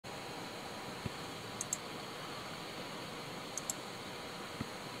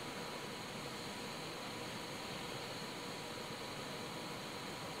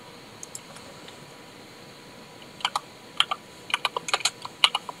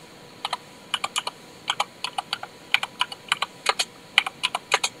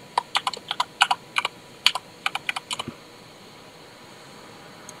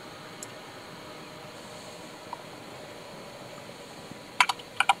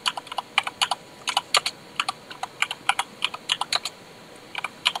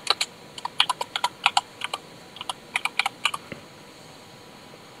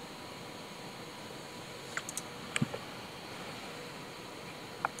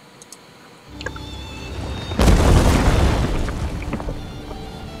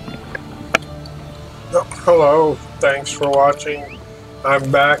Hello, thanks for watching.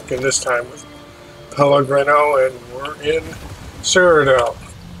 I'm back, and this time with Pellegrino, and we're in Cyrodiil,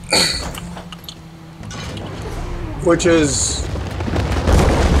 which is...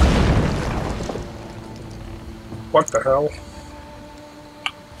 what the hell?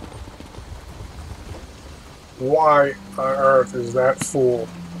 Why on earth is that fool?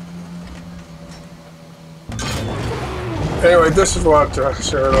 Anyway, this is what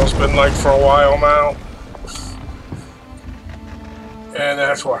Cyrodiil's been like for a while now. And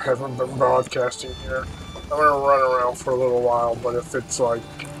that's why I haven't been broadcasting here. I'm gonna run around for a little while, but if it's like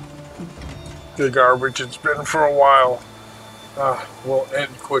the garbage it's been for a while, we'll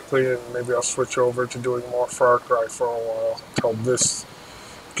end quickly, and maybe I'll switch over to doing more Far Cry for a while until this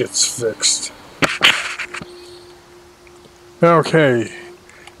gets fixed. Okay,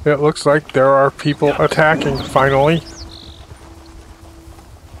 it looks like there are people attacking finally.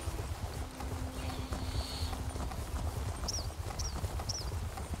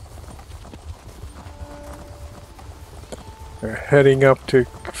 They're heading up to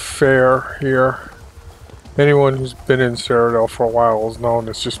Fair here. Anyone who's been in Cyrodiil for a while has known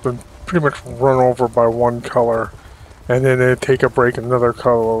it's just been pretty much run over by one color, and then they take a break, another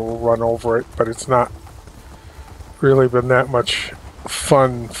color will run over it, but it's not really been that much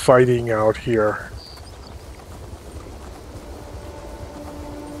fun fighting out here.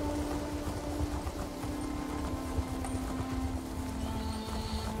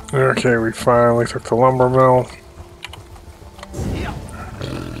 Okay, we finally took the lumber mill.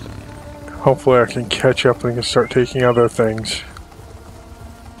 Hopefully I can catch up and can start taking other things.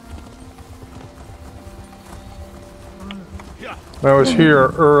 I was here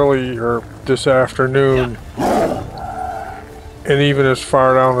earlier this afternoon, and even as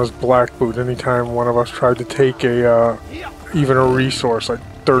far down as Black Boot, anytime one of us tried to take a even a resource like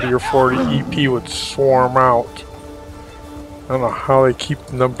 30 or 40 EP would swarm out. I don't know how they keep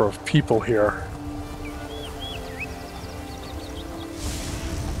the number of people here.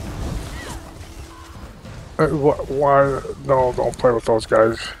 Why? No, don't play with those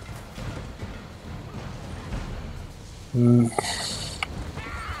guys. No,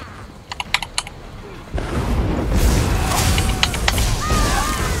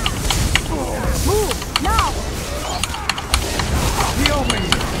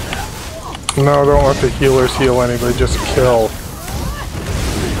 don't let the healers heal anybody, just kill.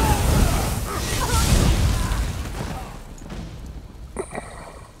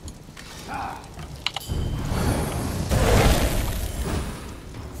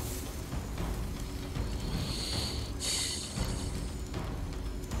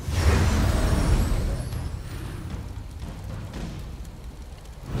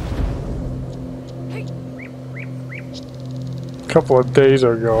 A couple of days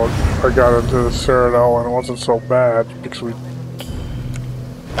ago, I got into the Cyrodiil and it wasn't so bad because we'd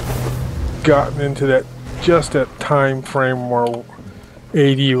gotten into that just that time frame where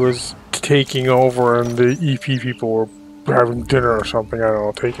 80 was taking over and the EP people were having dinner or something, I don't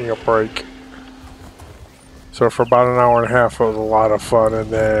know, taking a break. So for about an hour and a half it was a lot of fun,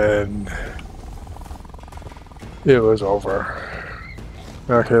 and then it was over.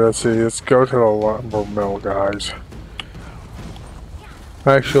 Okay, let's see, let's go to the lumber mill, guys.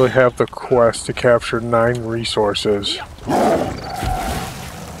 I actually have the quest to capture 9 resources.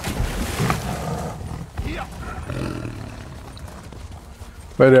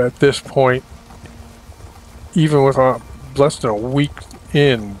 But at this point, even with less than a week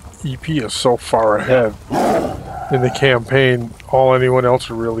in, EP is so far ahead in the campaign. All anyone else is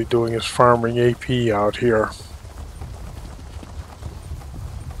really doing is farming AP out here.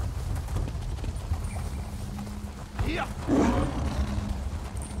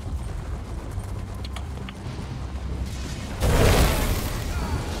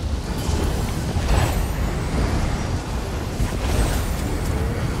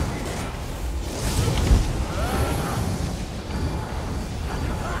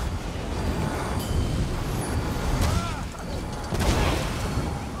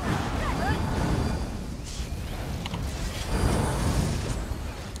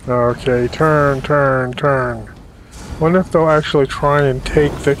 Okay, turn. Wonder if they'll actually try and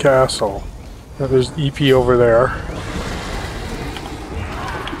take the castle. Now, there's EP over there.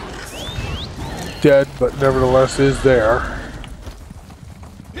 Dead, but nevertheless is there.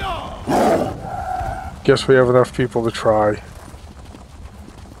 Guess we have enough people to try.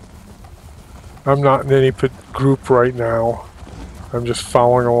 I'm not in any group right now. I'm just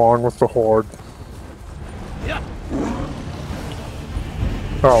following along with the horde.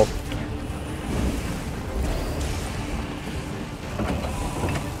 Oh.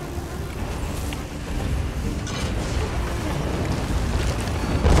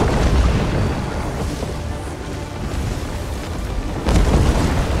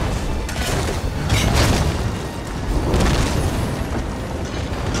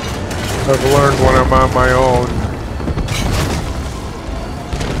 I've learned when I'm on my own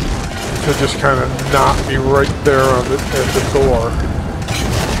to just kind of not be right there on at the door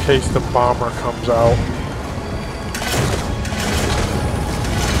in case the bomber comes out.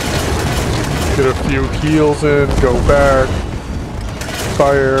 Get a few heals in, go back,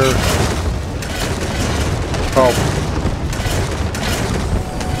 fire. Oh.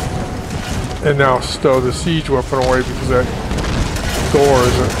 And now stow the siege weapon away because that door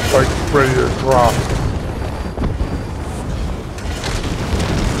isn't like ready to drop.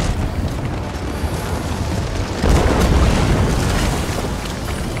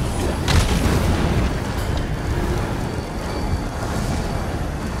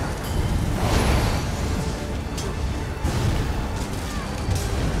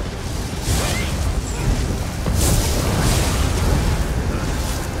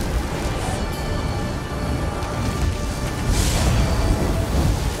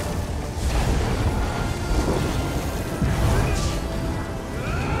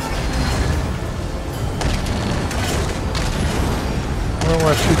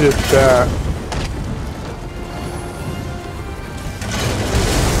 Once you did that,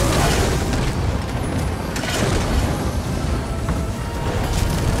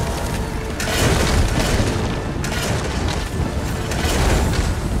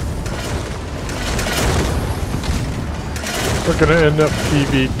 we're going to end up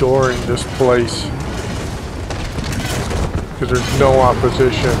PV dooring this place because there's no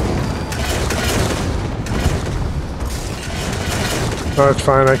opposition. That's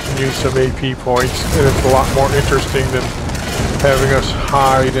fine, I can use some AP points, and it's a lot more interesting than having us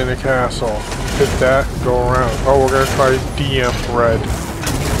hide in a castle. Hit that and go around. Oh, we're going to try DM red.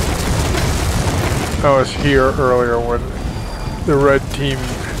 I was here earlier when the red team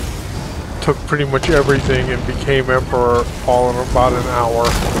took pretty much everything and became emperor all in about an hour.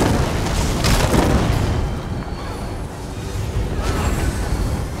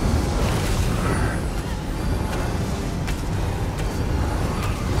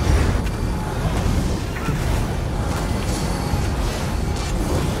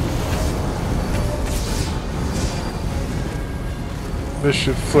 This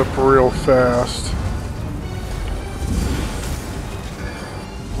should flip real fast.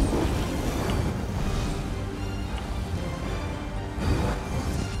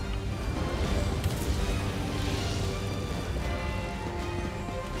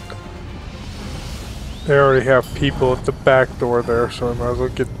 They already have people at the back door there, so I might as well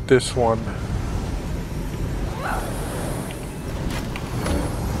get this one.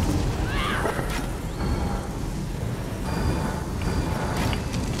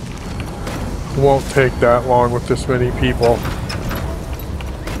 Won't take that long with this many people.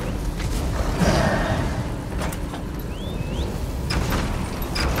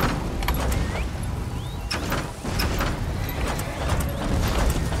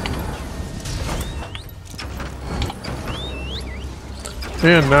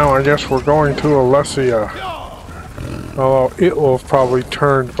 And now I guess we're going to Alesia. Although it will have probably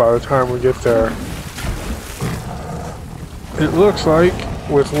turned by the time we get there. It looks like,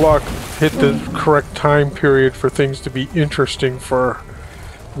 with luck, hit the correct time period for things to be interesting for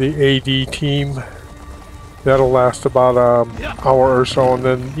the AD team. That'll last about an hour or so, and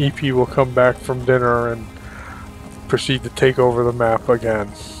then EP will come back from dinner and proceed to take over the map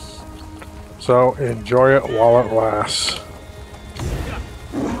again. So enjoy it while it lasts.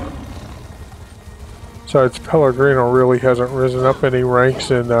 Besides, Pellegrino really hasn't risen up any ranks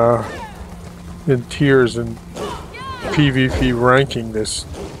in tiers and PvP ranking this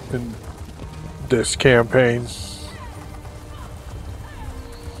campaign.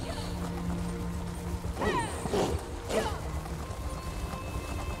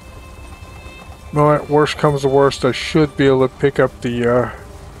 Well, at worst comes to worst, I should be able to pick up the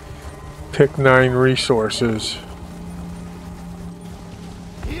pick 9 resources.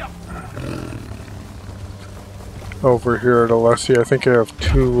 Over here at Alesia, I think I have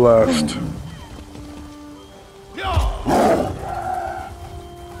 2 left.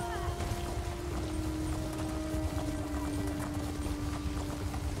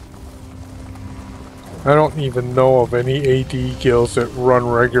 I don't even know of any AD guilds that run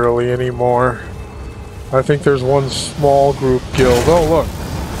regularly anymore. I think there's one small group guild. Oh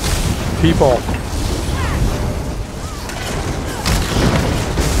look! People!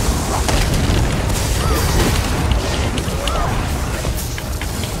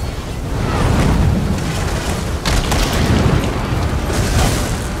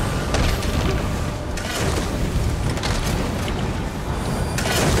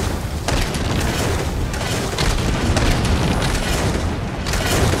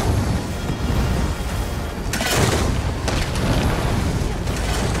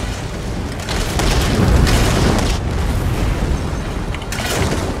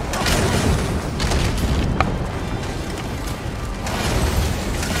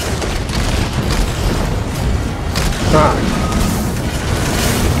 Ah.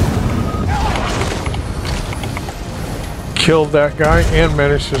 Killed that guy and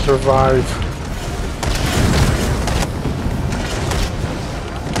managed to survive.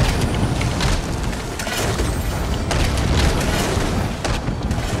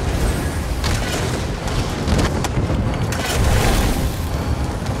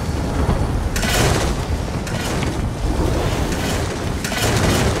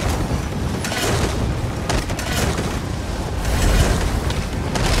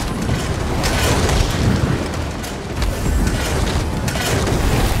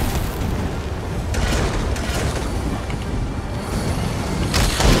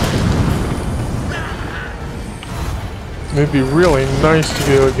 It'd be really nice to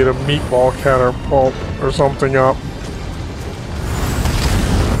be able to get a meatball catapult or something up.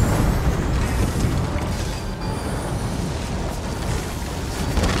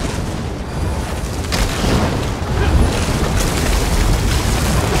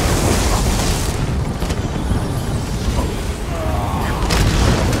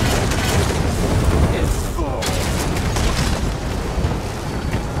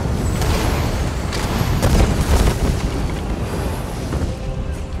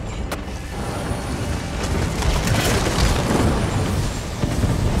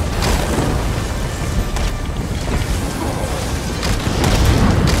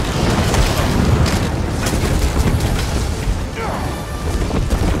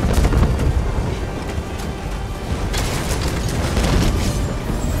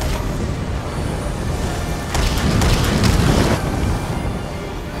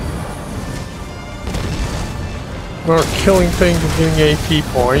 Or killing things and getting AP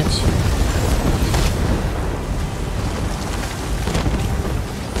points.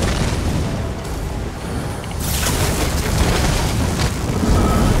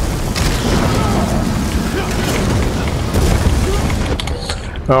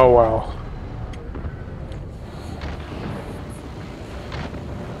 Oh well.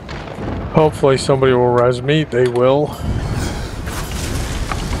 Hopefully somebody will res me. They will.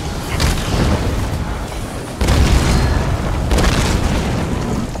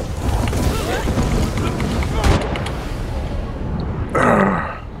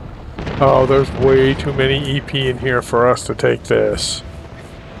 Oh, there's way too many EP in here for us to take this.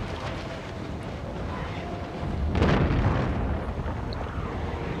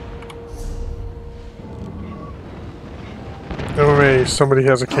 MMA, somebody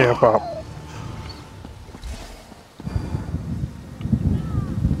has a camp up.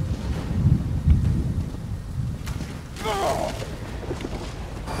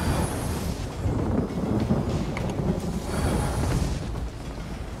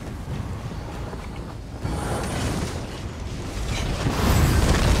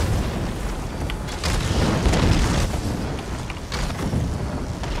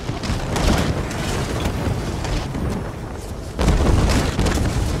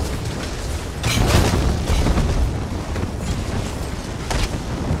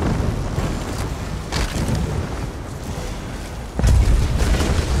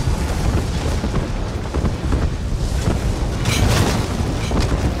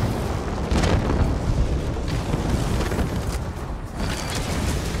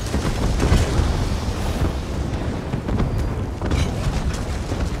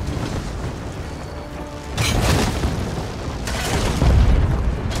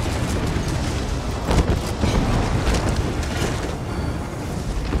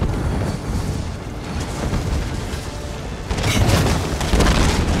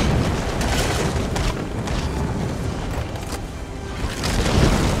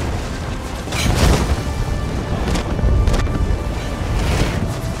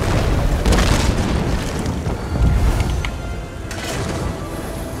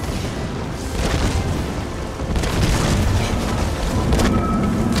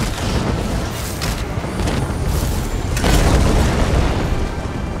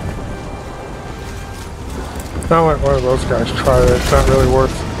 Not like one of those guys try it. It's not really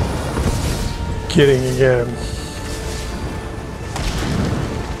worth getting again.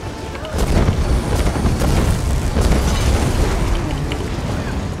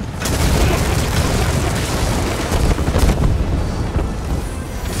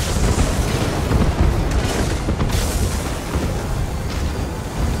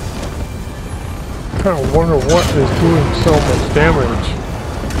 I kind of wonder what is doing so much damage.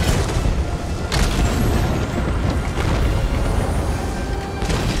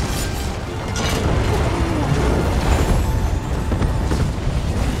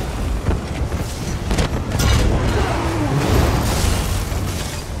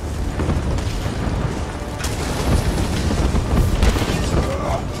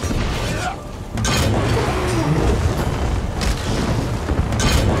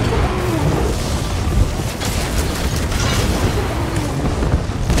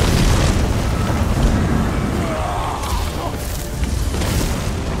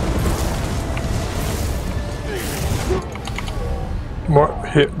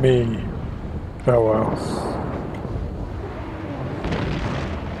 hit me. Oh well.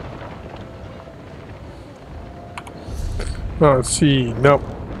 Oh, let's see. Nope.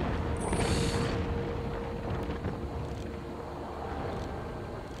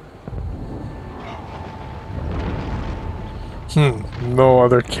 No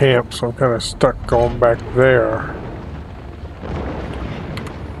other camp, so I'm kind of stuck going back there.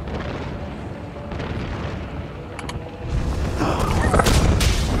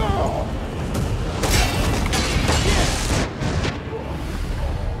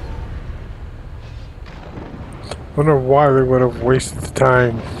 Wonder why they would have wasted the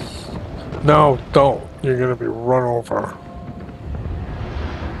time. No, don't. You're gonna be run over.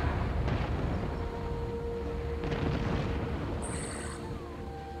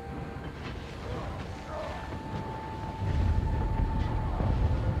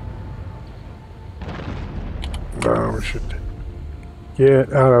 No, we should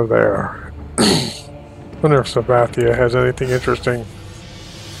get out of there. Wonder if Sabathia has anything interesting.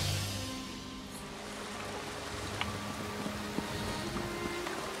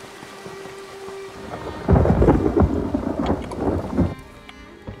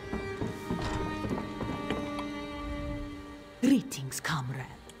 Greetings, comrade.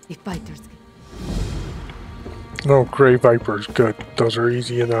 Ich weiter's. No, Grey Viper's good. Those are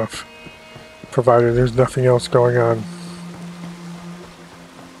easy enough. Provided there's nothing else going on.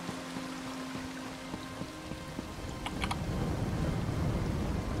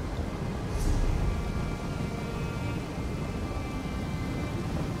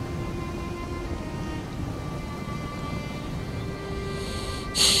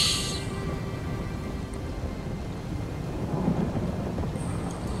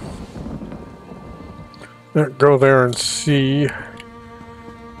 Go there and see.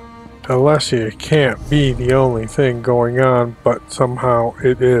 Alessia can't be the only thing going on, but somehow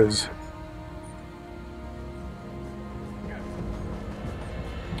it is.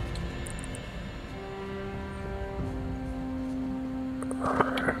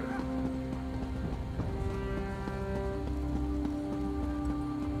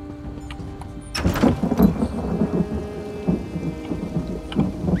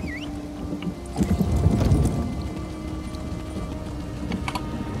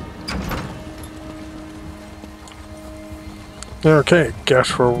 Okay,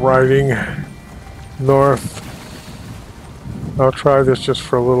 guess we're riding north. I'll try this just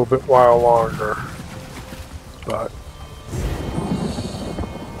for a little bit while longer. But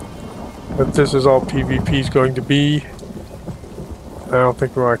if this is all PvP is going to be, I don't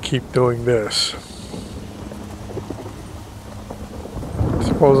think we want to keep doing this.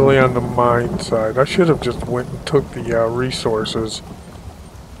 Supposedly on the mine side. I should have just went and took the resources.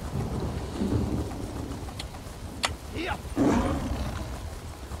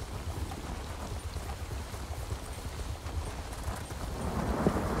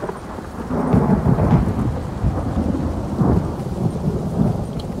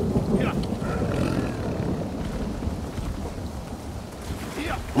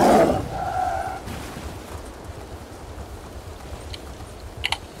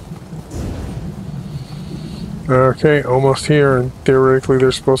 Okay, almost here, and theoretically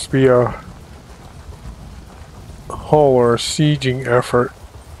there's supposed to be a hull or a sieging effort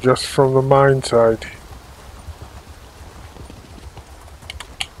just from the mine side.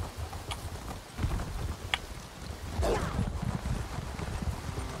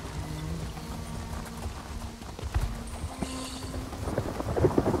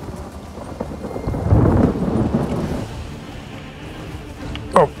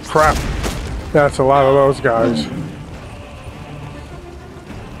 Oh crap! That's a lot of those guys.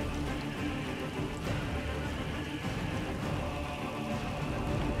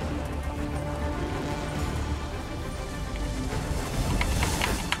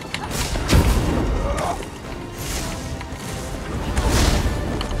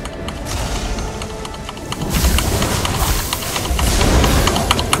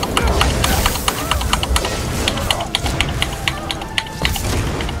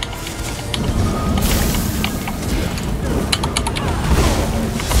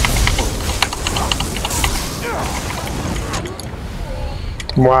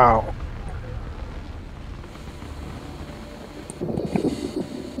 Wow.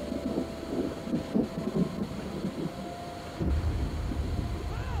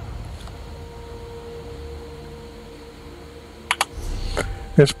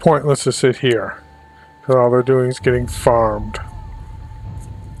 It's pointless to sit here, because all they're doing is getting farmed.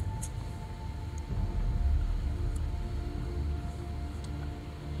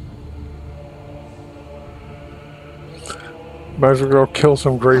 Might as well go kill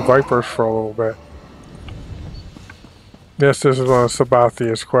some gray vipers for a little bit. Yes, this is one of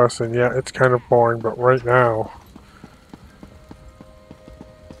Sabathia's quests, and yeah, it's kind of boring, but right now...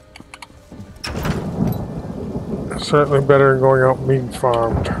 certainly better than going out and being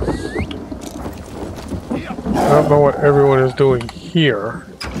farmed. I don't know what everyone is doing here.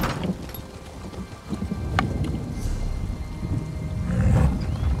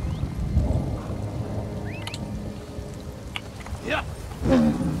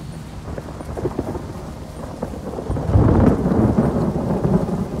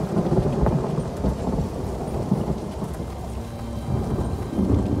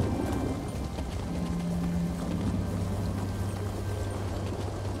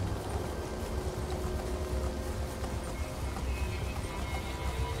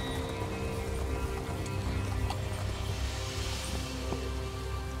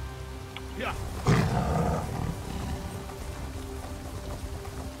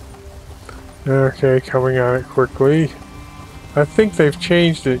 Okay, coming at it quickly. I think they've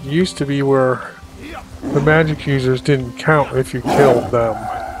changed it. It used to be where the magic users didn't count if you killed them.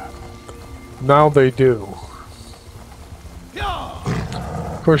 Now they do.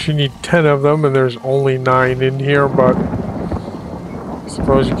 Of course you need 10 of them and there's only 9 in here, but I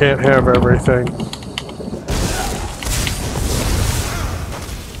suppose you can't have everything.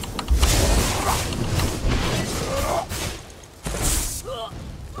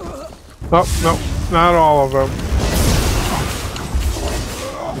 Oh, no, not all of them.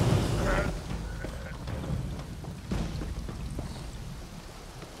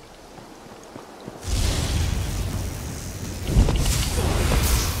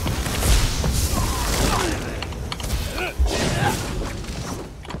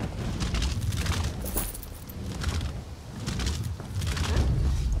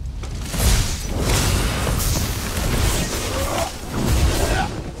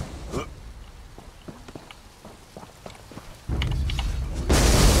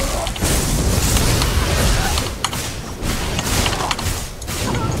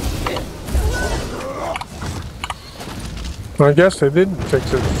 I guess they didn't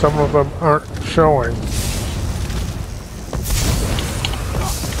fix it. Some of them aren't showing.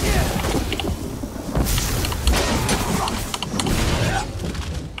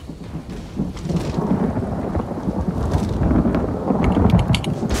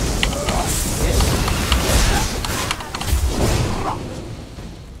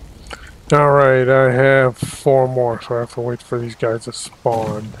 Alright, I have 4 more, so I have to wait for these guys to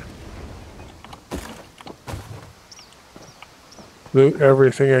spawn. Loot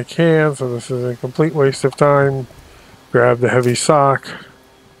everything I can, so this is a complete waste of time. Grab the heavy sock.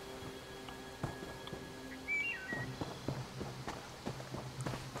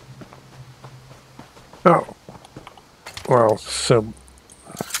 Oh. Well,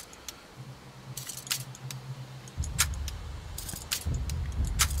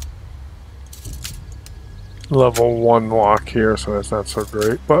 level 1 lock here, so that's not so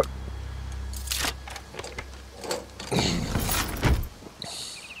great, but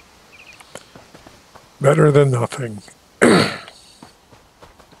better than nothing.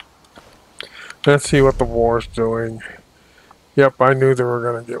 Let's see what the war's doing. Yep, I knew they were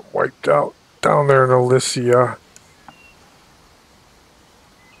going to get wiped out down there in Elysia.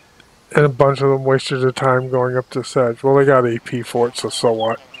 And a bunch of them wasted their time going up to Sedge. Well, they got AP for it, so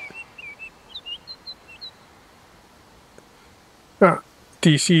what? Ah,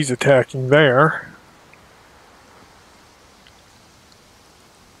 DC's attacking there.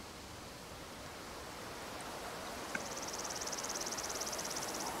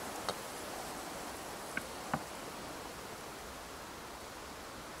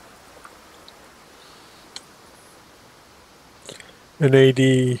 And AD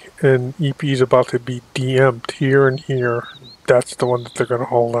and EP is about to be DM'd here and here. That's the one that they're going to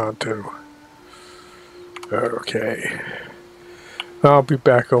hold on to. Okay. I'll be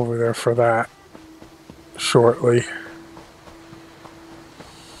back over there for that shortly.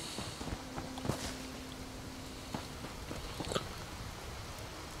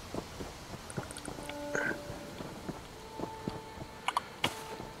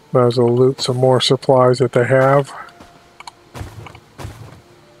 Might as well loot some more supplies that they have.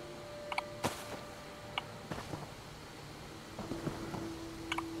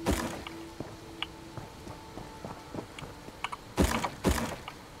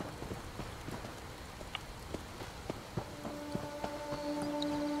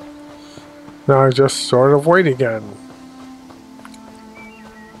 Now I just sort of wait again.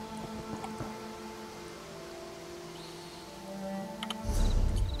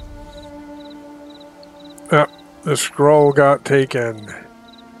 The scroll got taken.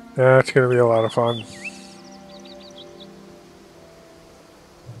 That's going to be a lot of fun.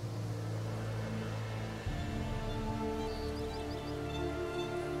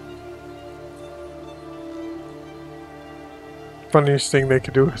 Funniest thing they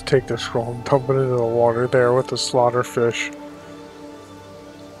could do is take the scroll and dump it into the water there with the slaughter fish.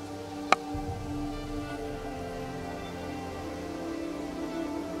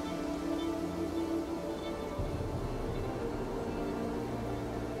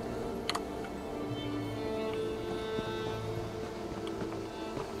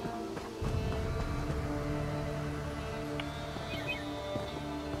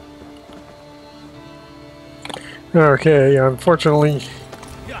 Okay, unfortunately,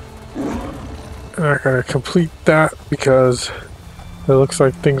 I'm not going to complete that because it looks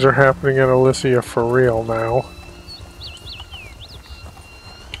like things are happening at Elysia for real now.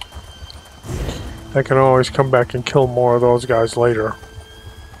 I can always come back and kill more of those guys later.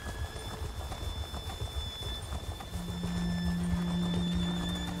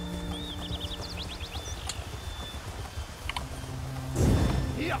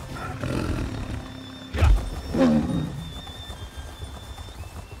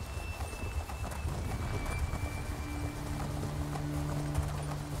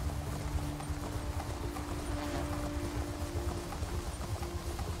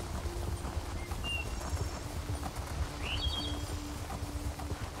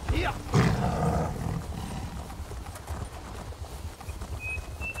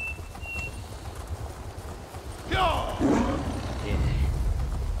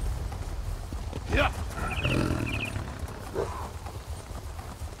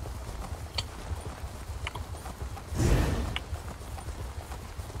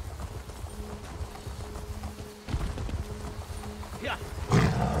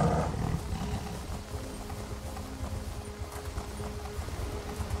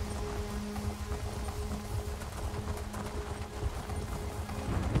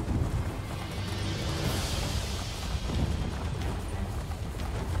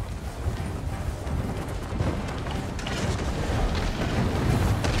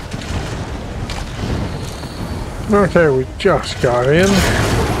 Okay, we just got in.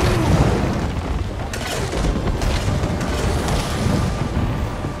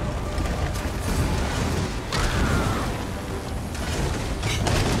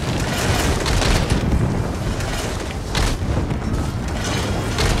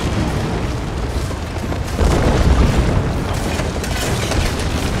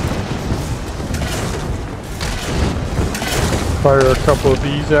 Fire a couple of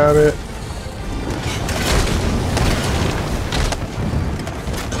these at it.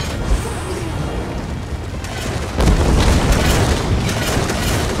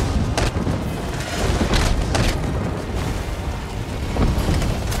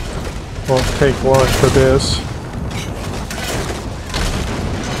 Won't take long for this. In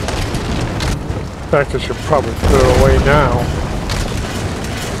fact, I should probably put it away now.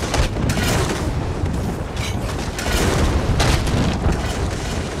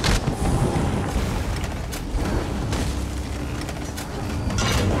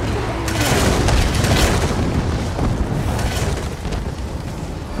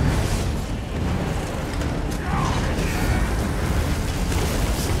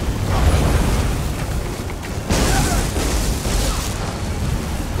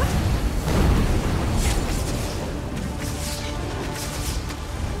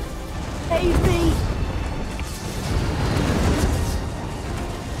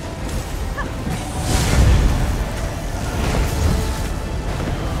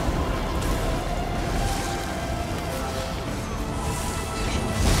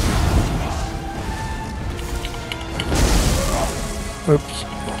 Oops.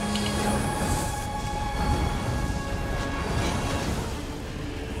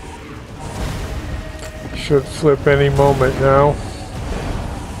 Should flip any moment now.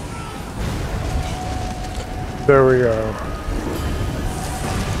 There we go.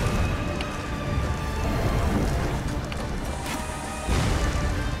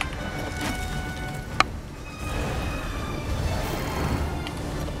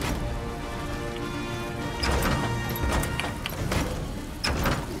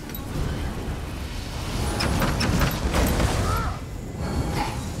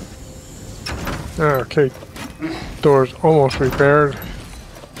 Okay, door's almost repaired.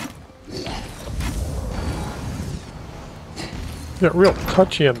 Get real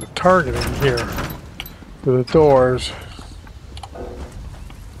touchy on the targeting here for the doors.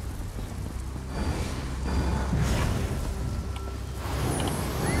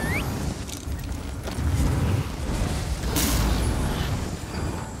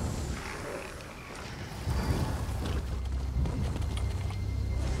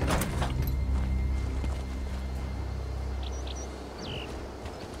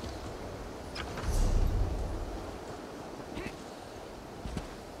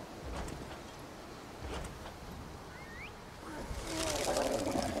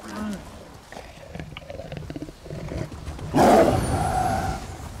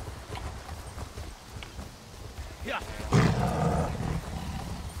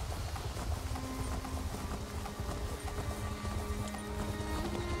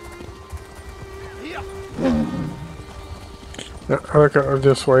 I look at it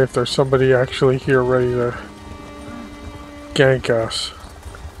this way, if there's somebody actually here ready to gank us.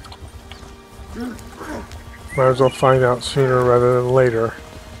 Might as well find out sooner rather than later.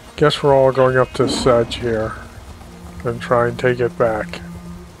 Guess we're all going up to Sedge here and try and take it back.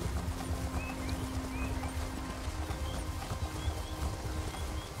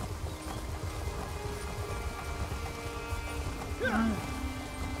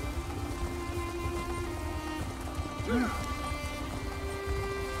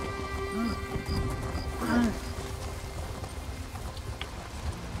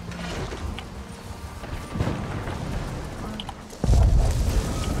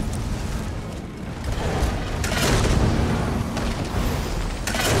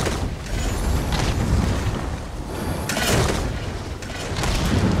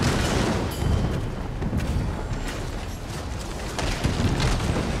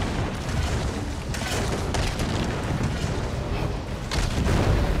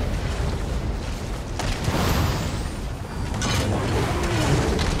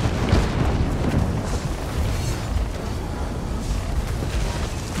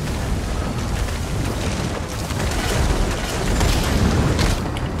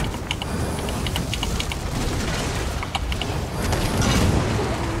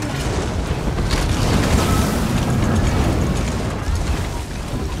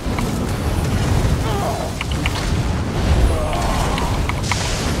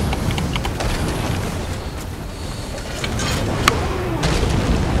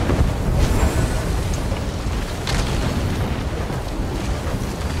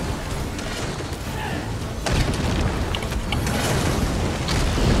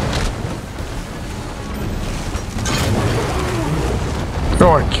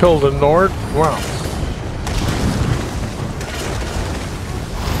 Oh, I killed a Nord? Wow.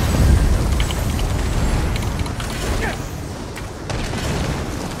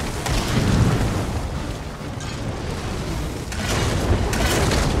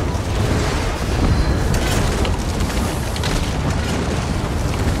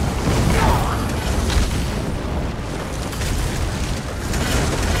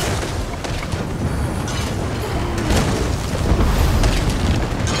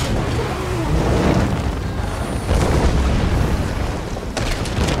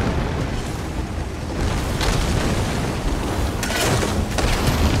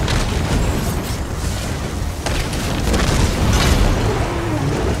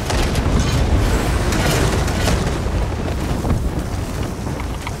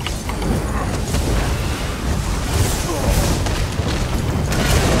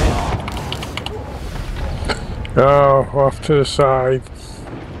 Oh, off to the side.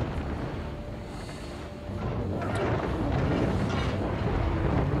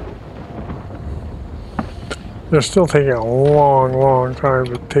 They're still taking a long, long time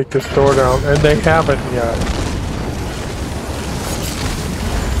to take this door down, and they haven't yet.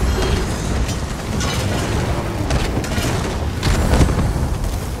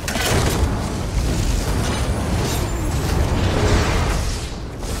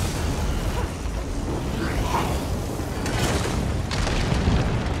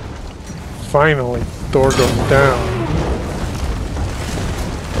 Finally, door goes down.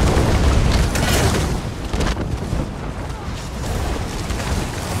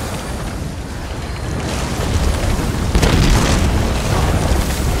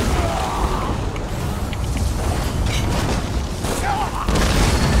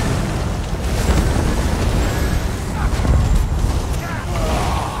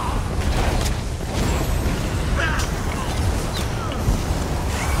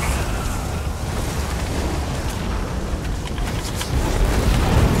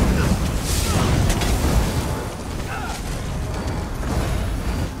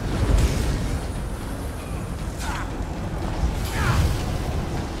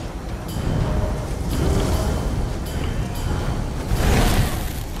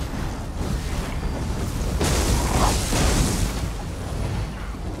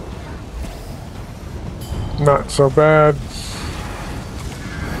 Not so bad.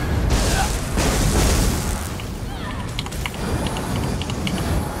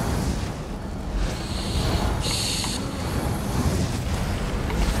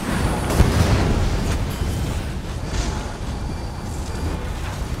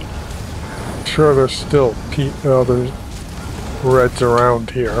 Sure, there's still other Reds around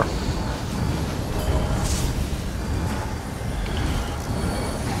here.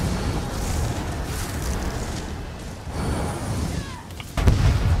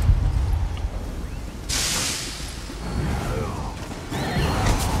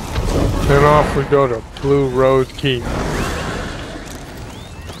 And off we go to Blue Road Keep.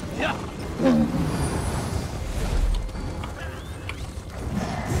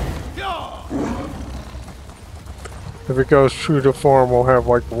 If it goes true to form, we'll have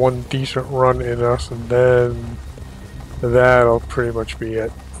like one decent run in us, and then that'll pretty much be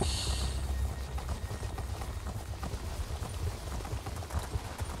it.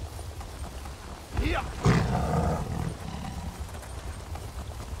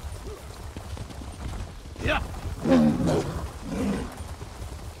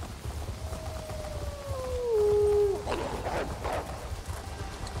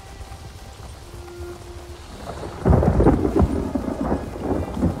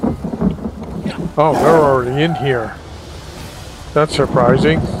 Oh, they're already in here. That's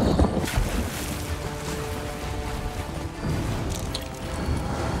surprising.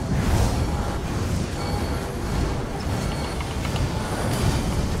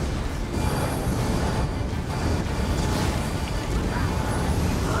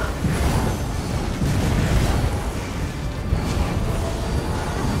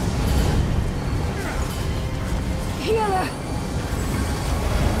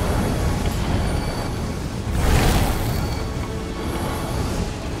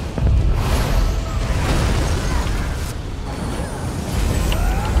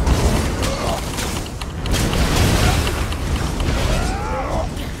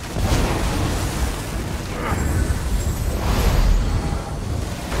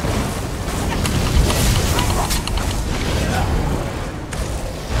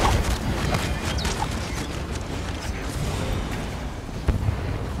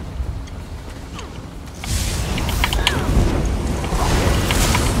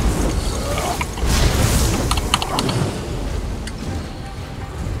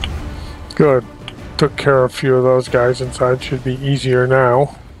 Good. Took care of a few of those guys inside. Should be easier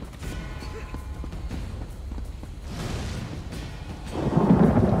now.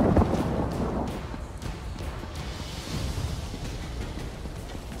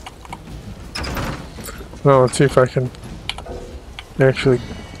 Well, let's see if I can actually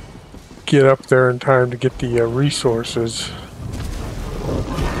get up there in time to get the resources.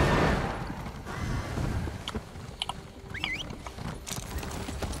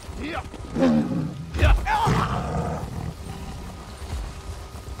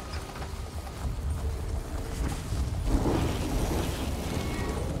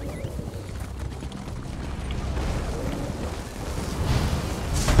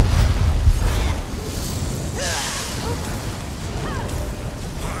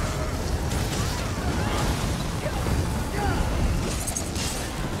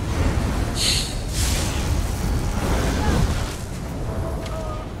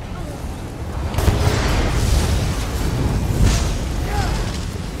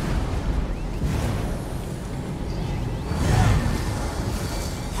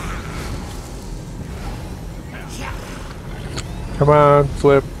 Come on,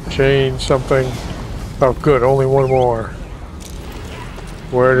 flip, change, something. Oh, good, only one more.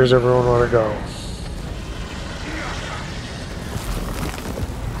 Where does everyone want to go?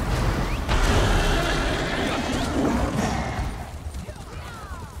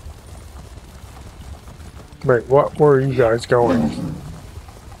 Wait, what? Where are you guys going?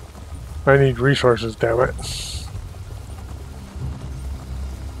 I need resources, damn it.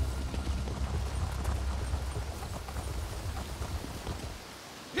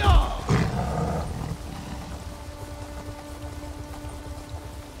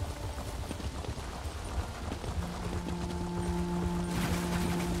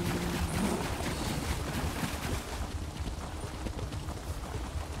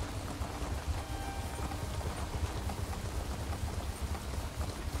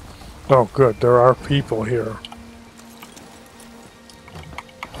 Oh, good. There are people here.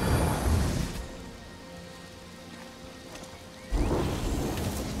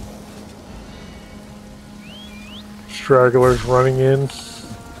 Stragglers running in.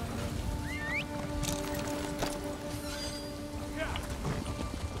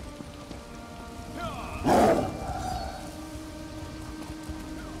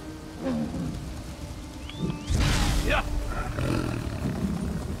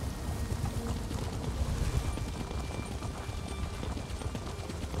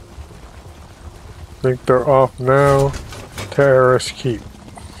 I think they're off now to Eris Keep.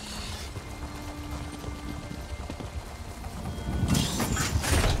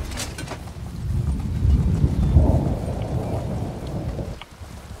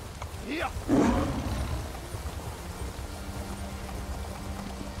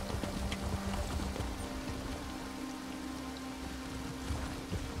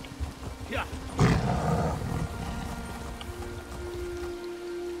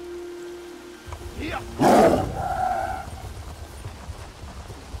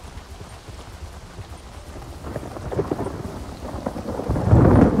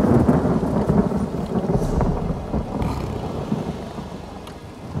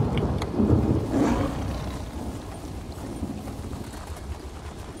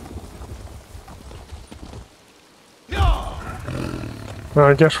 Well,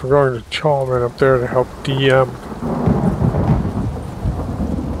 I guess we're going to Chalman up there to help DM.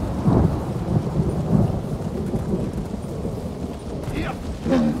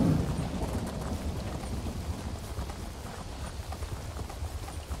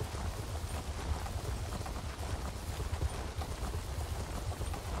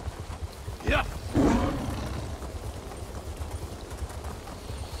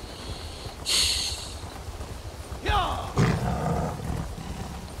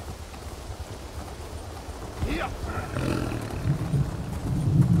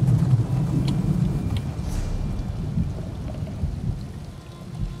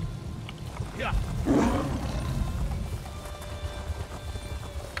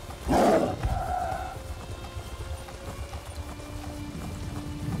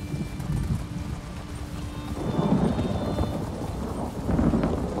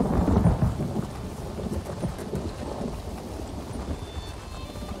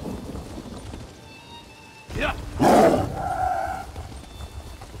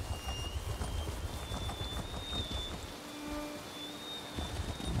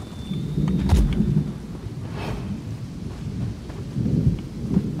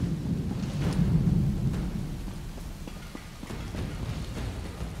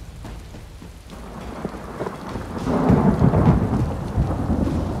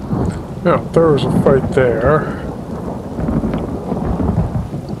 Yeah, there was a fight there.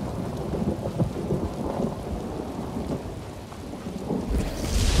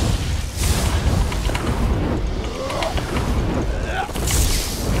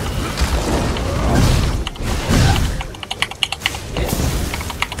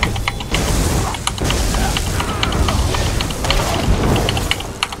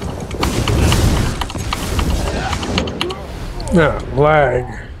 Yeah,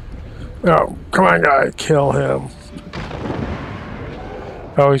 lag. Oh, come on, guy, kill him.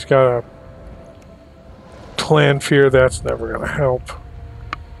 Oh, he's got a clan fear. That's never gonna help.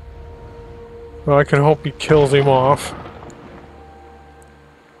 Well, I can hope he kills him off.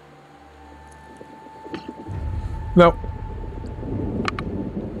 Nope.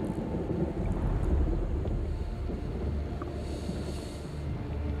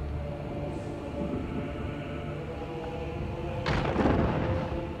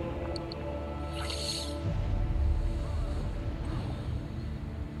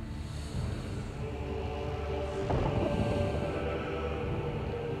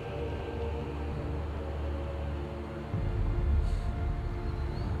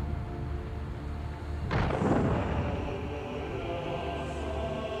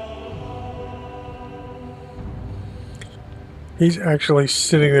 He's actually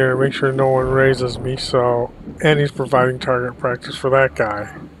sitting there to make sure no one raises me, so... And he's providing target practice for that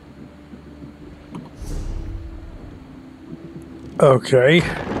guy. Okay.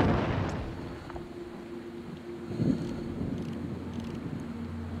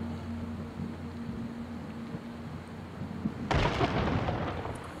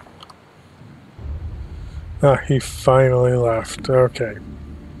 Ah, he finally left. Okay.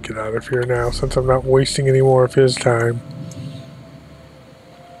 Get out of here now, since I'm not wasting any more of his time.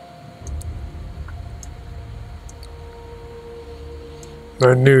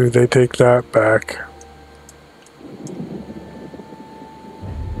 I knew they'd take that back.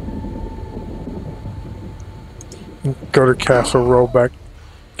 Go to Castle Roebuck,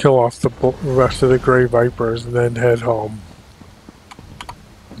 kill off the rest of the Grey Vipers, and then head home.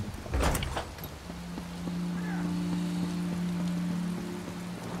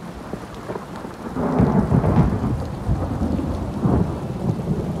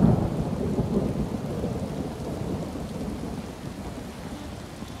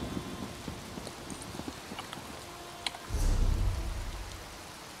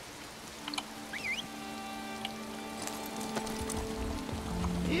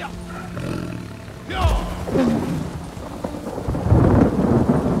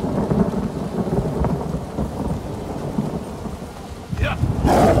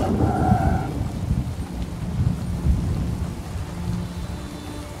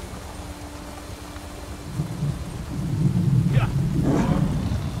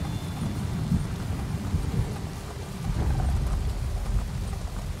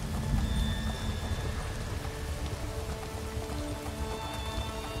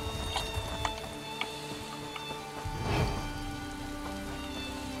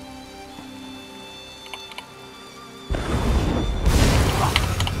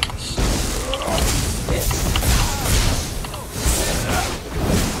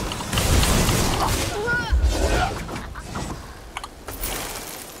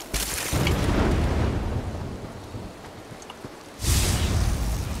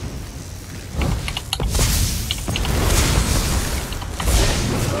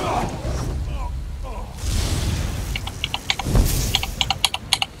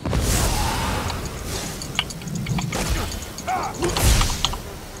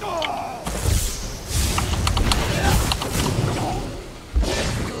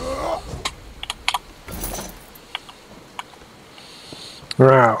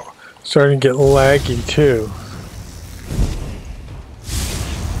 Wow, starting to get laggy too.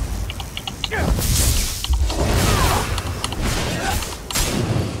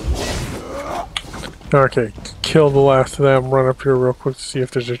 Okay, kill the last of them, run up here real quick to see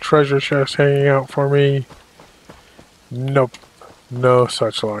if there's a treasure chest hanging out for me. Nope, no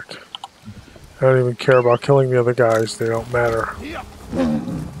such luck. I don't even care about killing the other guys, they don't matter.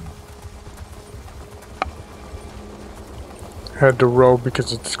 Had to row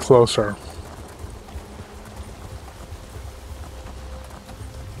because it's closer.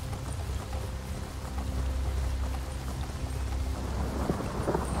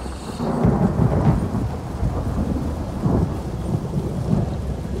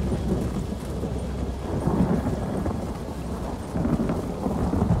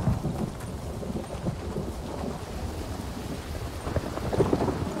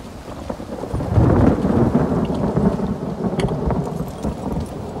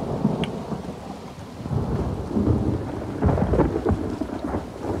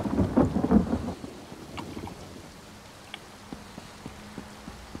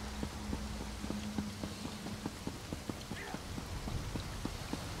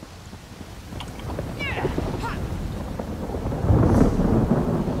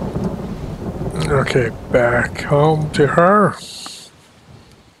 Okay, back home to her.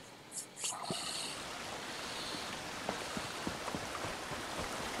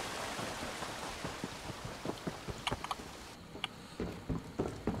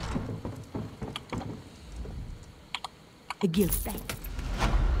 A guild bank.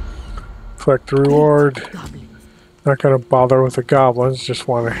 Collect the reward. Goblins. Not gonna bother with the goblins, just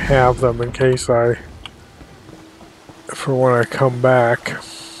want to have them in case for when I come back.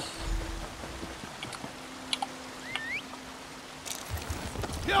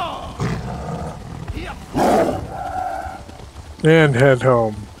 And head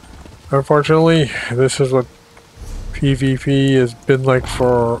home. Unfortunately, this is what PvP has been like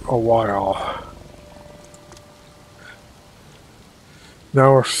for a while.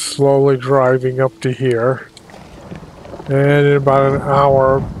 Now we're slowly driving up to here. And in about an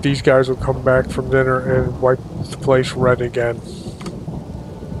hour, these guys will come back from dinner and wipe the place red again.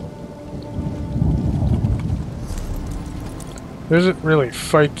 There isn't really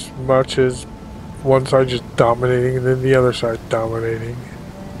fights much as one side just dominating and then the other side dominating.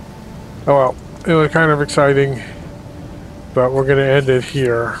 Oh well, it was kind of exciting, but we're going to end it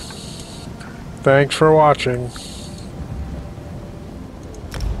here. Thanks for watching.